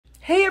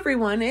Hey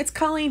everyone, it's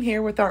Colleen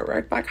here with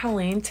Artwork by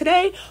Colleen.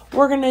 Today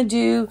we're going to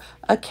do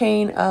a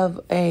cane of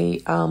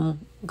a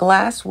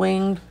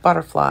glass-winged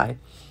butterfly.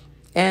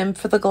 And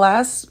for the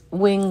glass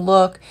wing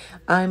look,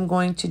 I'm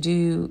going to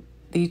do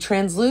the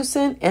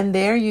translucent, and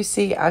there you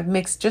see I've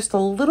mixed just a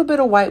little bit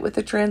of white with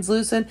the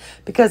translucent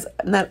because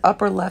in that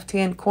upper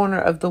left-hand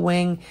corner of the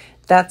wing,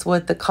 that's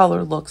what the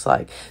color looks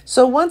like.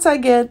 So once I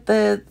get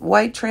the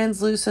white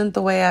translucent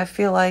the way I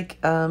feel like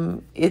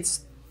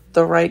it's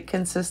the right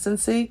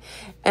consistency,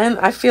 and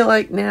I feel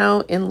like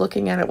now in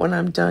looking at it when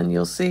I'm done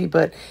you'll see,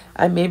 but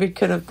I maybe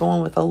could have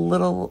gone with a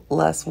little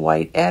less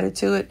white added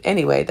to it.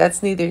 Anyway,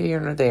 that's neither here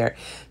nor there.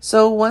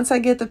 So once I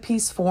get the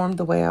piece formed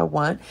the way I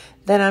want,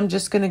 then I'm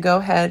just going to go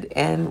ahead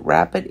and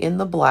wrap it in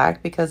the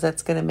black because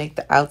that's going to make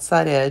the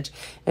outside edge,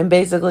 and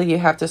basically you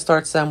have to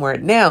start somewhere.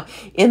 Now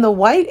in the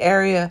white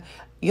area,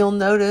 you'll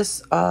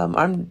notice,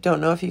 I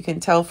don't know if you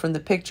can tell from the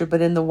picture, but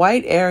in the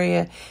white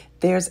area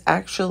there's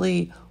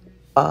actually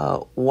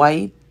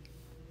white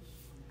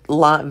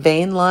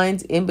vein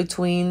lines in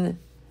between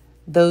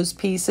those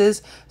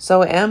pieces.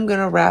 So I am going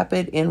to wrap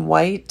it in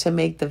white to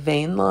make the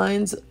vein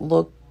lines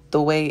look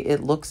the way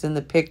it looks in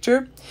the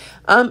picture.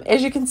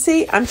 As you can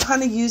see, I'm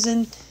kind of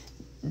using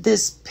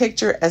this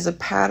picture as a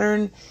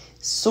pattern,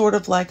 sort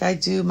of like I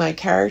do my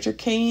character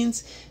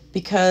canes,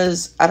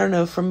 because I don't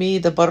know, for me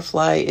the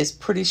butterfly is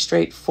pretty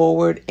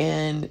straightforward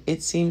and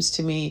it seems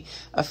to me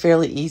a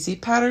fairly easy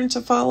pattern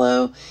to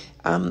follow.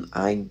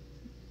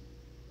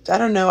 I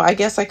don't know, I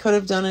guess I could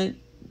have done it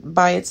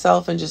by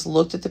itself and just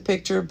looked at the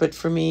picture, but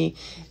for me,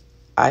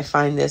 I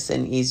find this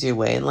an easier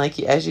way. And like,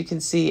 as you can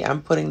see,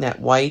 I'm putting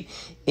that white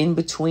in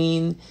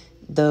between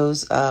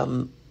those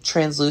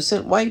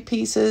translucent white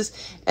pieces,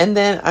 and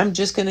then I'm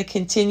just going to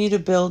continue to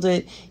build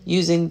it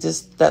using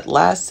just that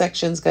last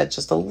section's got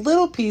just a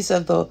little piece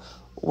of the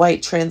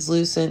white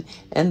translucent,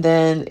 and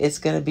then it's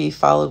going to be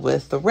followed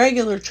with the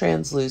regular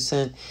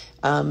translucent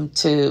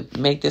to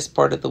make this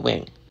part of the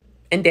wing.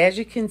 And as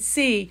you can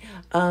see,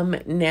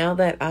 now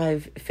that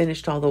I've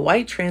finished all the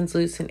white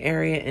translucent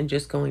area and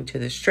just going to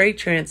the straight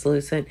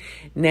translucent,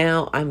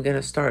 now I'm going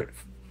to start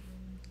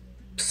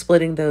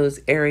splitting those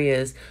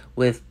areas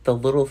with the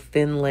little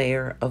thin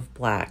layer of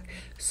black,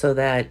 so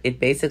that it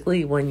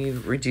basically, when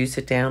you reduce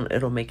it down,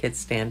 it'll make it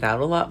stand out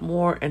a lot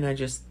more. And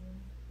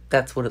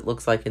that's what it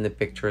looks like in the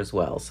picture as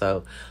well.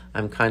 So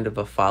I'm kind of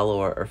a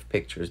follower of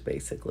pictures,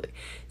 basically.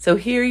 So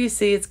here you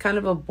see it's kind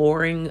of a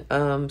boring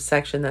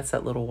section. That's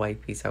that little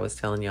white piece I was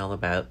telling y'all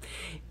about.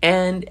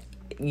 And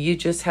you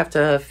just have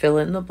to fill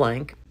in the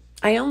blank.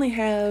 I only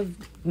have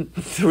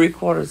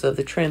 3/4 of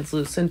the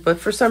translucent, but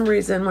for some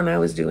reason when I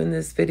was doing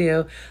this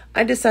video,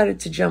 I decided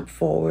to jump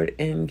forward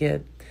and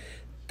get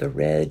the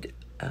red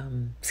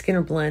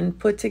Skinner blend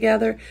put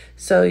together.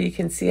 So you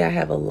can see I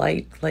have a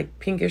light, like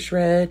pinkish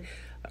red,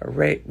 a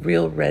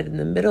real red in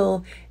the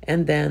middle,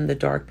 and then the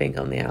dark pink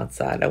on the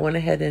outside. I went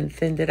ahead and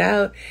thinned it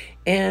out,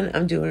 and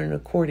I'm doing an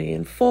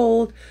accordion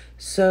fold,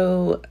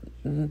 so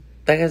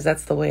because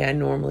that's the way I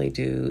normally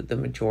do the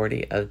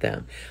majority of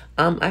them.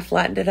 I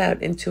flattened it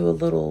out into a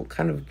little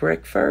kind of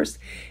brick first,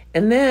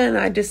 and then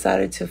I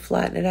decided to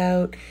flatten it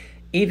out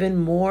even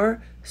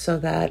more so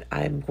that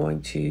I'm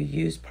going to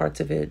use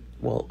parts of it,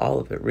 well, all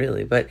of it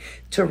really, but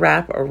to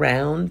wrap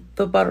around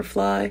the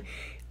butterfly.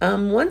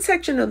 One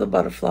section of the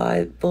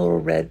butterfly, the little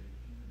red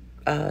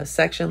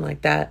section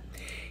like that,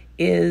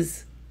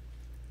 is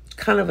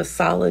kind of a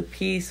solid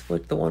piece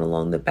with the one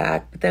along the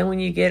back. But then when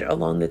you get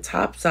along the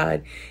top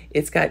side,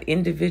 it's got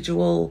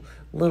individual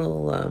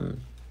little,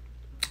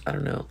 I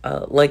don't know,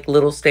 like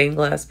little stained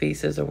glass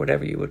pieces or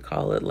whatever you would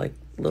call it, like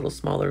little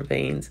smaller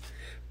veins.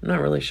 I'm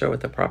not really sure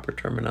what the proper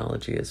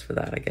terminology is for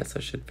that. I guess I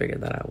should figure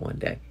that out one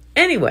day.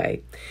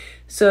 Anyway,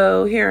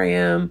 so here I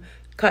am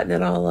cutting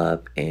it all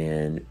up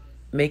and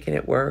making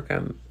it work.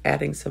 I'm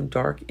adding some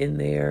dark in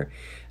there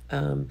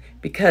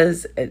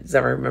because, as I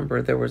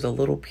remember, there was a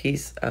little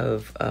piece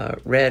of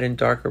red and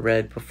darker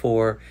red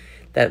before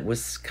that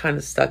was kind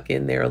of stuck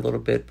in there a little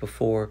bit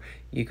before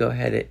you go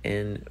ahead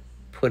and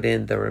put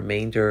in the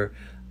remainder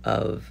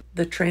of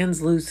the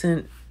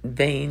translucent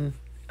vein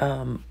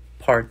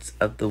parts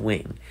of the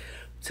wing.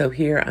 So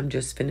here I'm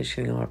just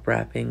finishing off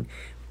wrapping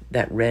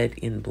that red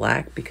in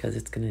black because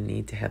it's going to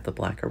need to have the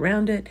black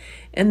around it,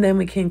 and then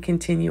we can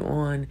continue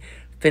on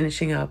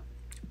finishing up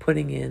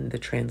putting in the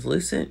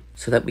translucent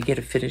so that we get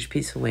a finished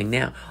piece of wing.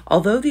 Now,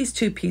 although these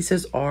two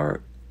pieces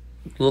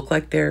look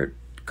like they're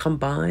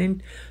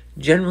combined,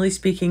 generally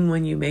speaking,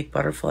 when you make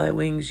butterfly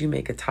wings, you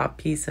make a top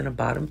piece and a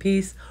bottom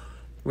piece,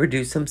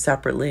 reduce them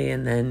separately,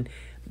 and then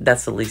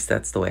that's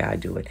the way I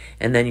do it.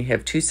 And then you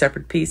have two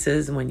separate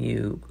pieces, and when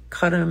you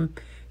cut them,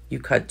 you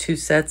cut two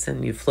sets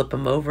and you flip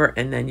them over,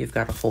 and then you've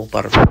got a whole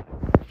butterfly.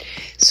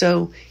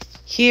 So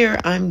here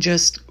I'm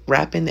just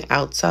wrapping the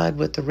outside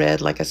with the red.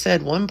 Like I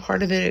said, one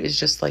part of it is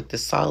just like the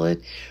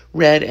solid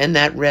red, and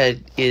that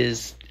red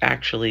is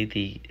actually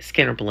the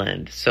Skinner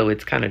blend. So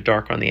it's kind of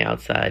dark on the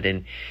outside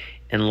and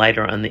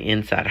lighter on the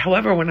inside.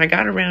 However, when I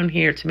got around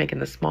here to making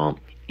the small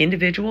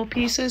individual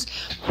pieces,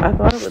 I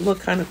thought it would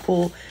look kind of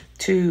cool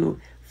to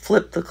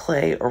flip the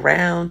clay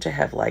around to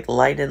have like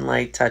light and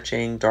light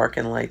touching, dark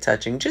and light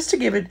touching, just to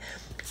give it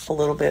a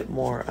little bit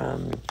more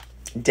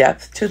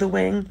depth to the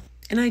wing.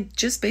 And I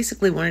just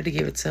basically wanted to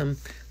give it some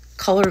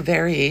color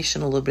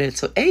variation a little bit.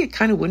 So A, it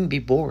kind of wouldn't be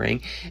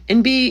boring.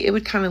 And B, it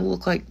would kind of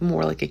look like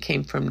more like it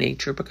came from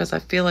nature, because I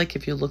feel like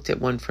if you looked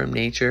at one from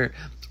nature,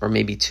 or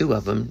maybe two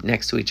of them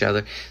next to each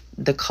other,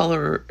 the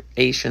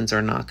colorations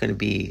are not going to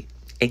be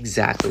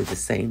exactly the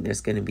same.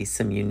 There's going to be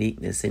some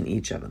uniqueness in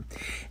each of them.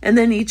 And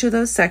then each of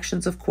those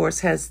sections, of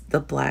course, has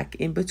the black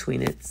in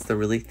between it. It's the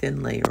really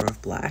thin layer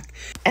of black.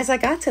 As I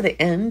got to the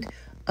end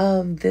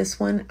of this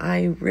one,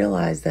 I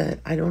realized that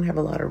I don't have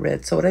a lot of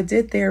red. So what I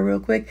did there real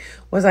quick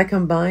was I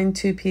combined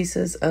two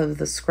pieces of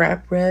the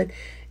scrap red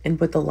and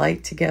put the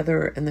light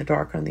together and the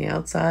dark on the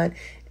outside,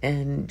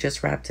 and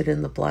just wrapped it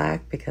in the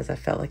black because I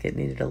felt like it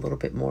needed a little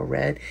bit more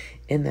red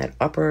in that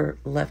upper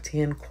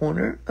left-hand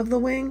corner of the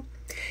wing.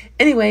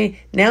 Anyway,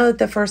 now that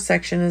the first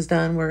section is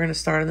done, we're going to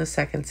start on the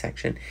second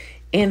section.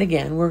 And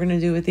again, we're going to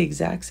do it the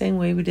exact same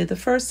way we did the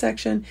first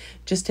section,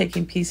 just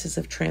taking pieces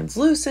of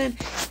translucent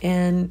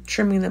and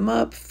trimming them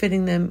up,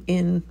 fitting them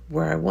in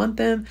where I want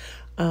them.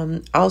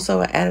 Also,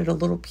 I added a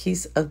little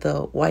piece of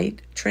the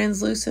white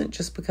translucent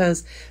just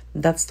because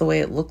that's the way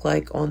it looked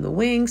like on the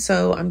wing.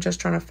 So I'm just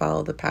trying to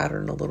follow the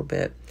pattern a little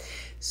bit.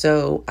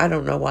 So I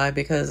don't know why,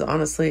 because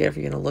honestly, if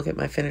you're going to look at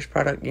my finished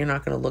product, you're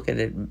not going to look at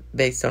it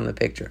based on the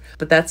picture.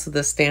 But that's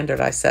the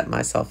standard I set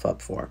myself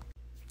up for.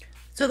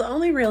 So the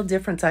only real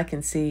difference I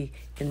can see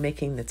in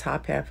making the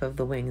top half of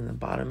the wing and the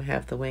bottom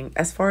half of the wing,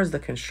 as far as the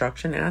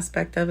construction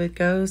aspect of it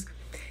goes,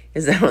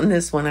 is that on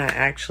this one I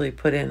actually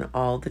put in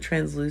all the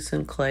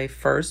translucent clay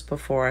first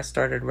before I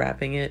started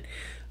wrapping it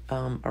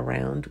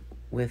around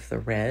with the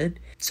red.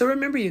 So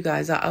remember, you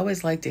guys, I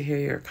always like to hear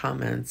your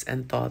comments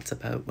and thoughts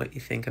about what you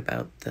think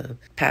about the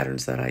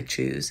patterns that I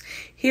choose.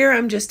 Here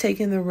I'm just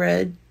taking the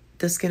red,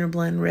 the Skinner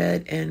Blend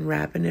red, and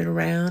wrapping it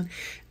around.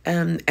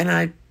 And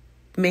I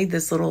made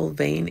this little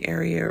vein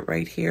area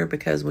right here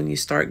because when you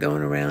start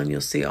going around,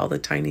 you'll see all the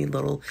tiny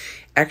little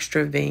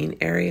extra vein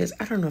areas.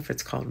 I don't know if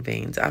it's called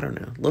veins. I don't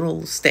know.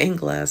 Little stained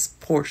glass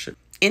portion.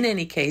 In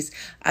any case,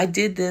 I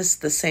did this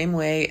the same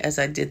way as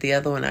I did the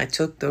other one. I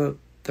took the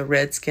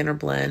red Skinner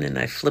Blend and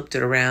I flipped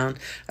it around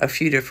a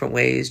few different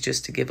ways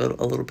just to give it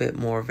a little bit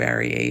more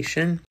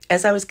variation.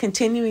 As I was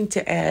continuing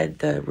to add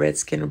the red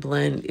Skinner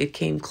Blend, it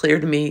came clear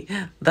to me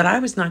that I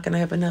was not going to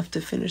have enough to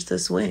finish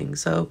this wing.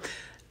 So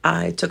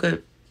I took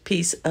a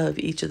piece of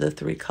each of the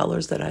three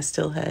colors that I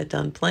still had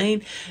done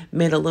plain,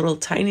 made a little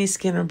tiny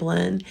Skinner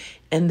Blend,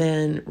 and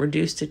then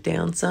reduced it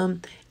down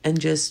some and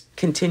just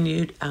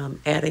continued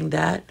adding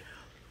that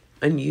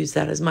and use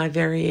that as my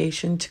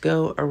variation to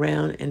go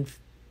around and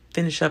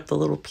finish up the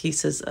little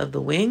pieces of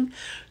the wing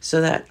so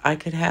that I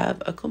could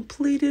have a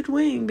completed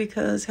wing,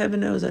 because heaven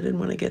knows I didn't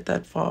want to get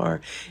that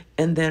far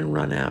and then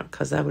run out,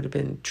 because that would have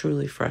been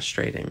truly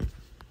frustrating.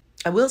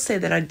 I will say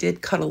that I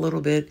did cut a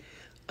little bit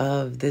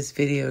of this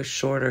video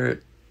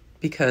shorter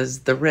because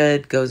the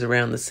red goes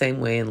around the same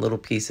way in little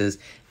pieces,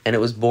 and it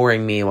was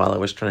boring me while I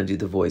was trying to do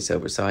the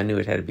voiceover, so I knew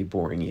it had to be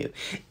boring you.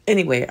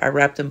 Anyway, I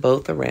wrapped them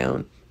both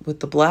around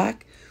with the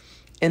black,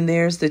 and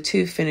there's the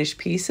two finished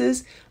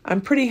pieces.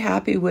 I'm pretty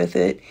happy with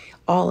it.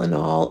 All in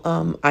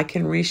all, I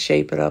can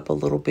reshape it up a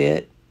little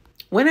bit.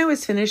 When I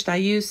was finished, I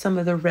used some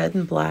of the red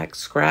and black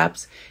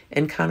scraps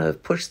and kind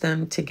of pushed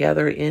them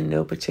together in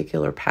no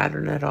particular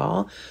pattern at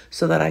all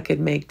so that I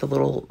could make the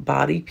little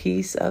body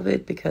piece of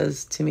it,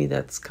 because to me,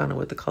 that's kind of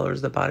what the colors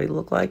of the body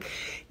look like.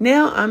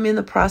 Now I'm in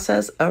the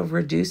process of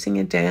reducing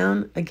it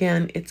down.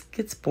 Again, it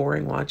gets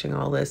boring watching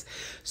all this.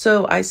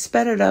 So I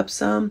sped it up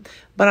some,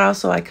 but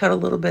also I cut a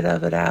little bit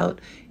of it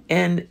out.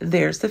 And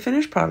there's the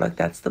finished product.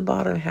 That's the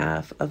bottom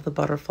half of the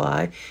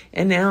butterfly.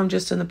 And now I'm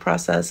just in the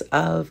process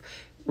of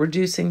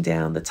reducing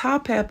down the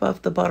top half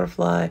of the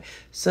butterfly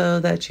so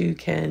that you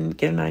can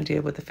get an idea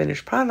of what the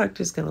finished product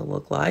is going to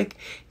look like.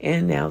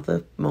 And now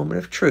the moment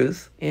of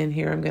truth. And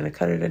here I'm going to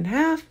cut it in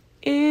half.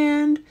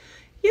 And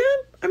yeah,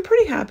 I'm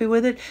pretty happy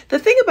with it. The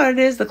thing about it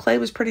is the clay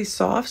was pretty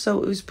soft,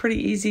 so it was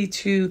pretty easy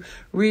to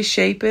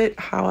reshape it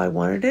how I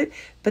wanted it.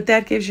 But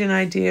that gives you an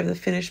idea of the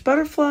finished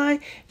butterfly,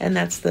 and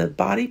that's the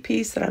body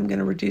piece that I'm going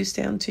to reduce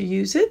down to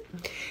use it.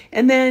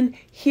 And then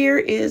here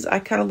is, I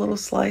cut a little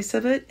slice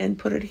of it and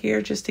put it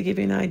here just to give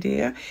you an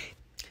idea.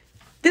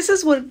 This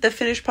is what the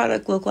finished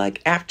product looked like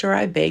after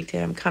I baked it.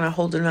 I'm kind of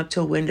holding it up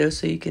to a window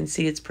so you can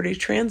see it's pretty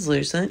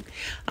translucent.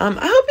 I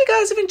hope you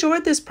guys have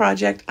enjoyed this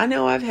project. I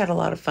know I've had a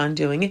lot of fun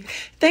doing it.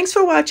 Thanks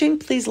for watching.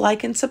 Please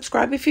like and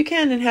subscribe if you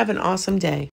can, and have an awesome day.